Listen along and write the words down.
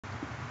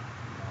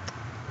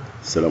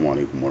السلام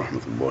عليكم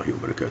ورحمة الله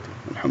وبركاته.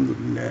 الحمد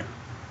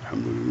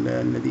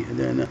لله الذي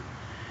هدانا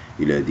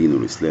إلى دين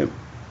الإسلام.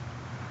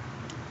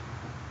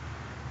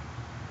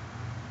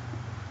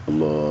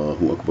 الله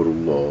أكبر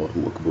الله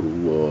أكبر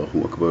الله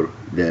أكبر،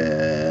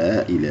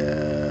 لا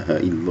إله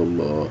إلا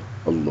الله.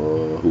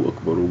 الله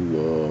أكبر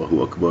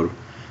الله أكبر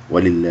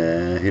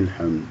ولله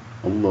الحمد.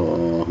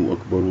 الله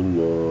أكبر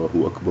الله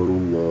أكبر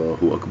الله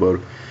أكبر،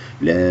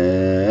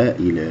 لا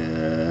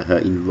إله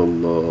إلا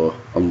الله.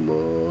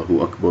 الله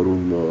أكبر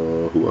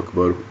الله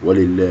أكبر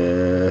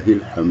ولله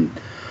الحمد.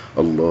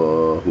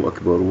 الله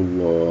أكبر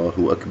الله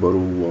أكبر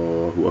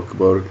الله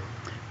أكبر،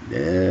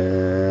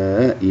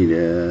 لا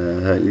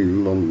إله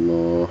إلا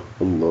الله.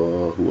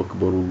 الله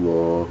أكبر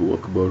الله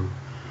أكبر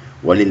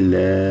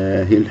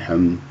ولله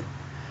الحمد.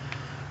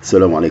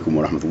 السلام عليكم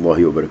ورحمة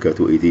الله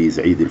وبركاته. It is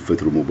عيد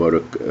الفطر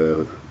مبارك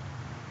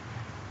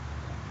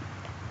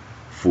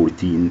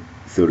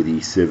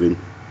 1437.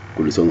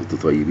 كل سنة وانتم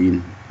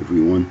طيبين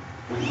everyone.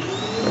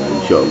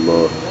 إن شاء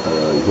الله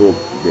I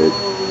hope that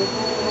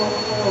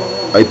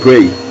I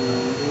pray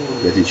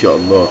that إن شاء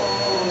الله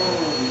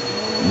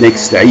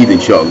next عيد إن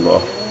شاء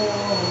الله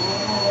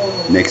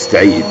next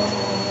عيد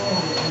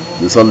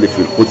نصلي في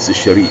القدس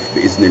الشريف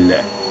بإذن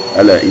الله.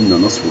 ألا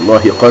إن نصر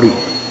الله قريب.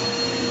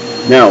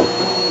 Now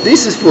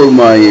this is for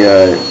my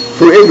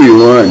for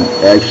everyone,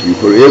 actually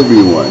for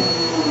everyone.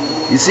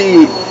 You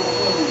see,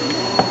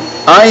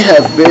 I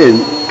have been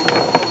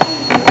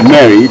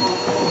married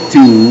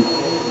to,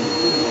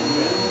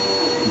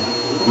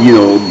 you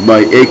know,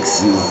 my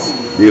exes.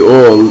 They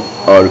all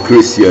are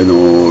Christian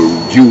or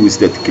Jews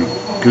that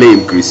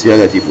claim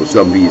Christianity for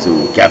some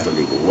reason, or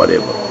Catholic or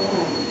whatever.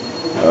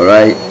 All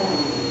right,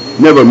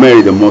 never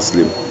married a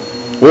Muslim.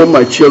 All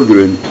my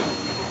children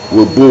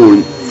were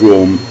born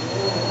from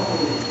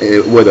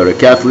whether a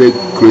Catholic,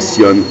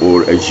 Christian,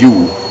 or a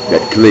Jew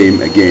that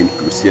claim again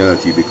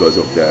Christianity because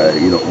of the,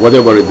 you know,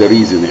 whatever the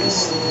reason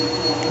is.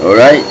 All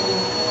right,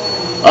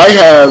 I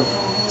have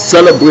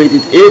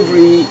celebrated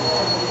every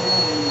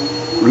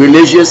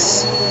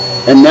religious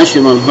and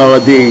national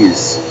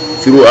holidays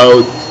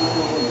throughout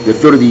the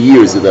 30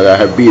 years that I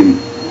have been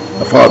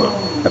a father,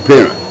 a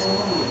parent.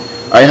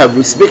 I have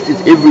respected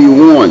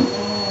everyone's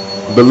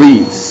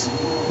beliefs,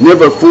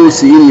 never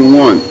forced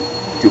anyone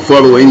to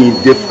follow any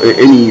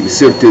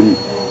certain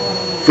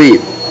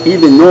faith,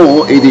 even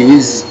though it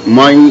is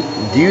my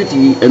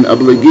duty and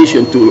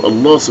obligation to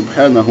Allah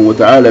subhanahu wa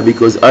ta'ala,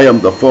 because I am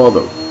the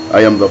father.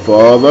 I am the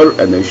father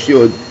and I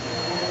should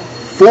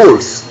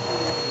force.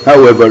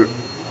 However,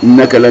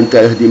 إنك لن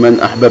تهدي من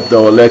أحببت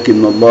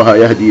ولكن الله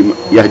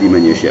يهدي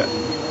من يشاء.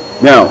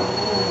 Now,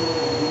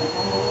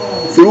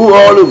 through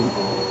all of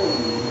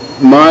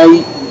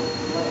my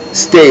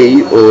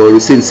stay, or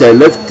since I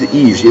left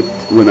Egypt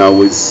when I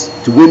was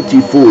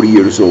 24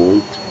 years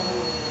old,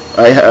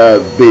 I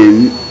have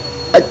been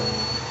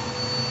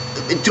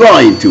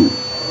trying to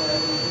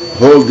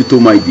hold to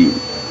my deen,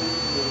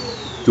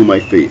 to my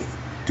faith,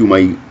 to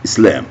my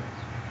Islam,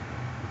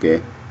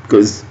 okay,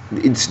 because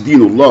it's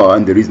Deenullah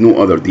and there is no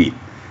other deen.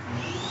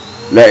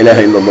 La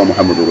ilaha illallah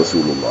Muhammadur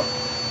Rasulullah.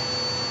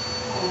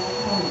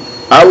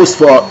 I was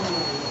taught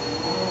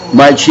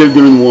my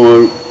children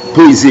were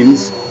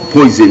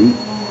poison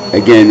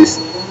against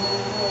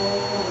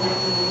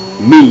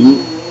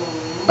me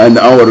and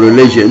our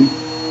religion.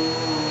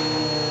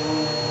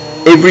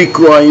 Every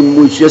crime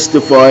was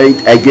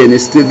justified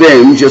against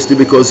them just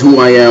because who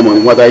I am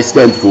and what I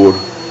stand for.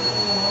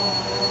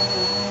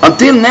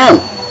 Until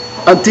now,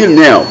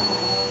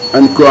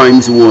 and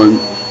crimes won't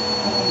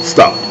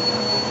stop.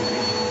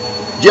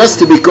 Just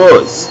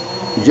because.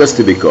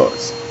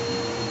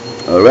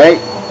 All right.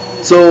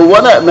 So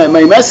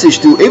my message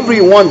to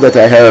everyone that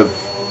I have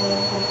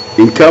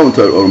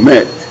encountered or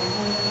met: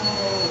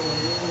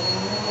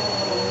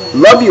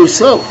 love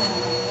yourself.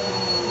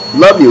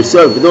 Love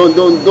yourself. Don't.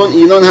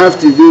 You don't have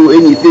to do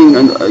anything,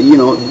 and you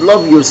know,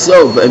 love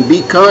yourself and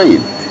be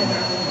kind.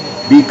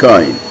 Be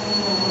kind.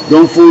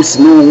 Don't force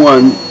no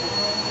one.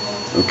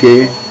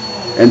 Okay,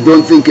 and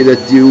don't think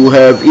that you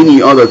have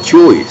any other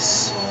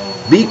choice.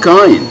 Be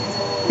kind.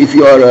 If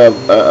you are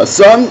a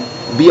son,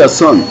 be a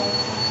son,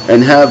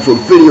 and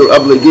fulfill your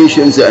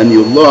obligations and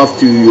your love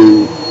to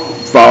your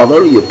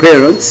father, your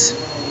parents,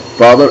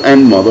 father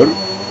and mother,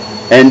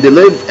 and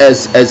live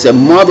as a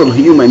model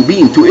human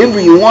being to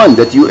everyone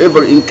that you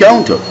ever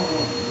encounter.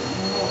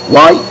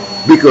 Why?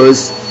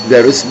 Because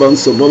the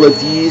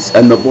responsibilities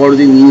and the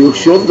burden in your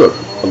shoulder.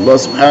 Allah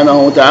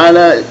subhanahu wa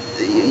ta'ala,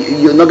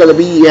 you're not going to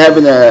be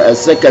having a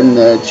second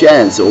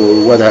chance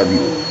or what have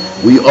you.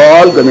 We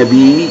all going to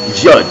be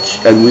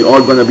judged, and we all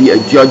going to be a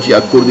judge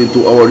according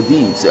to our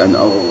deeds and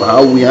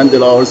how we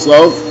handle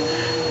ourselves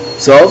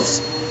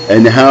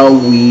and how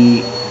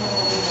we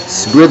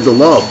spread the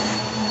love,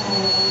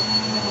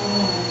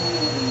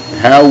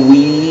 how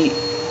we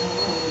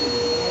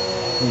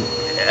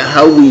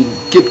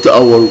keep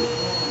our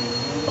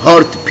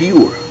heart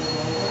pure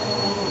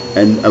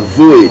and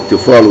avoid to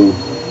follow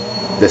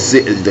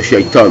the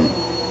shaitan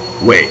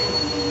way.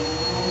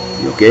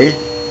 Okay,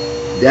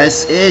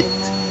 that's it.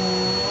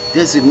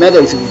 Doesn't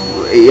matter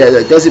yeah,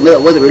 it doesn't matter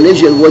what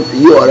religion, what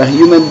you are a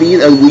human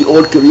being, and we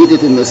all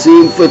created in the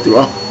same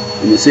fitrah,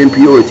 in the same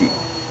purity,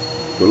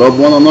 to love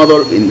one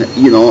another, in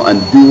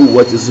and do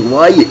what is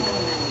right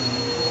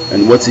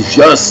and what's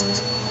just.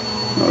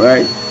 All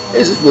right,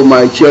 this is for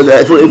my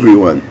children, for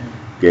everyone.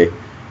 Okay,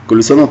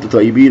 كل سنة وانتم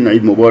طيبين.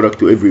 Eid Mubarak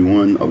to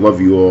everyone. I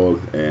love you all,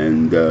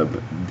 and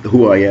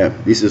who I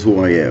am. This is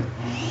who I am.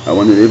 I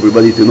wanted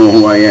everybody to know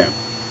who I am,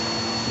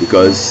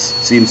 because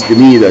it seems to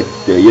me that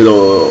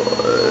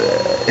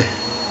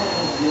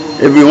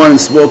everyone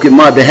spoke in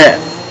my behalf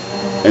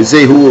and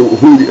say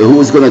who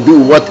is going to do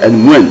what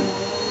and when,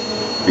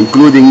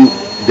 including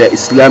the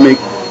Islamic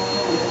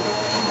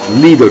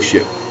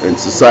leadership and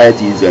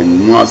societies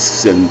and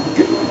mosques and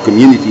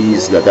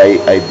communities that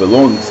I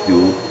belong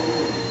to.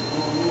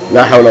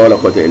 La hawla wa la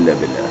quwwata illa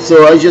billah.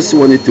 So I just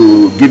wanted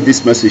to give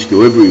this message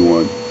to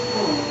everyone,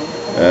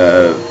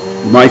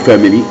 my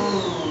family,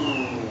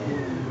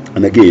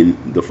 and again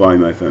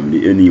define my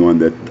family, anyone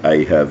that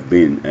I have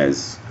been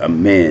as a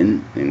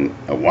man and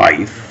a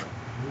wife,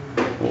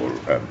 or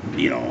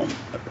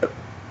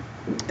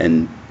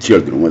and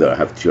children, whether I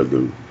have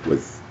children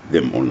with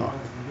them or not.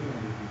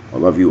 I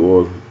love you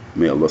all.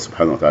 May Allah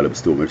subhanahu wa ta'ala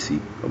bestow mercy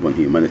upon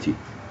humanity.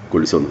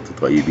 كل سنة وانتم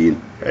طيبين.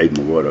 Eid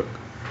Mubarak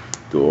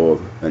to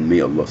all, and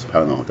may Allah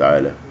subhanahu wa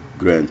ta'ala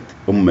grant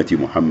Ummati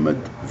Muhammad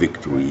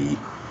victory,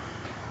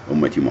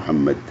 Ummati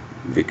Muhammad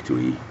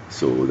victory,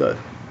 so that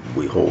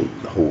we hold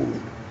the whole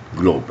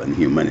globe and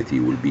humanity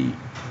will be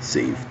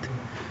saved.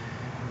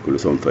 كل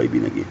سنة وانتم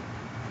طيبين again.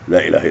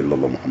 لا إله إلا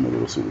الله محمد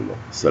رسول الله.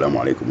 السلام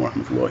عليكم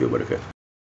ورحمة الله وبركاته.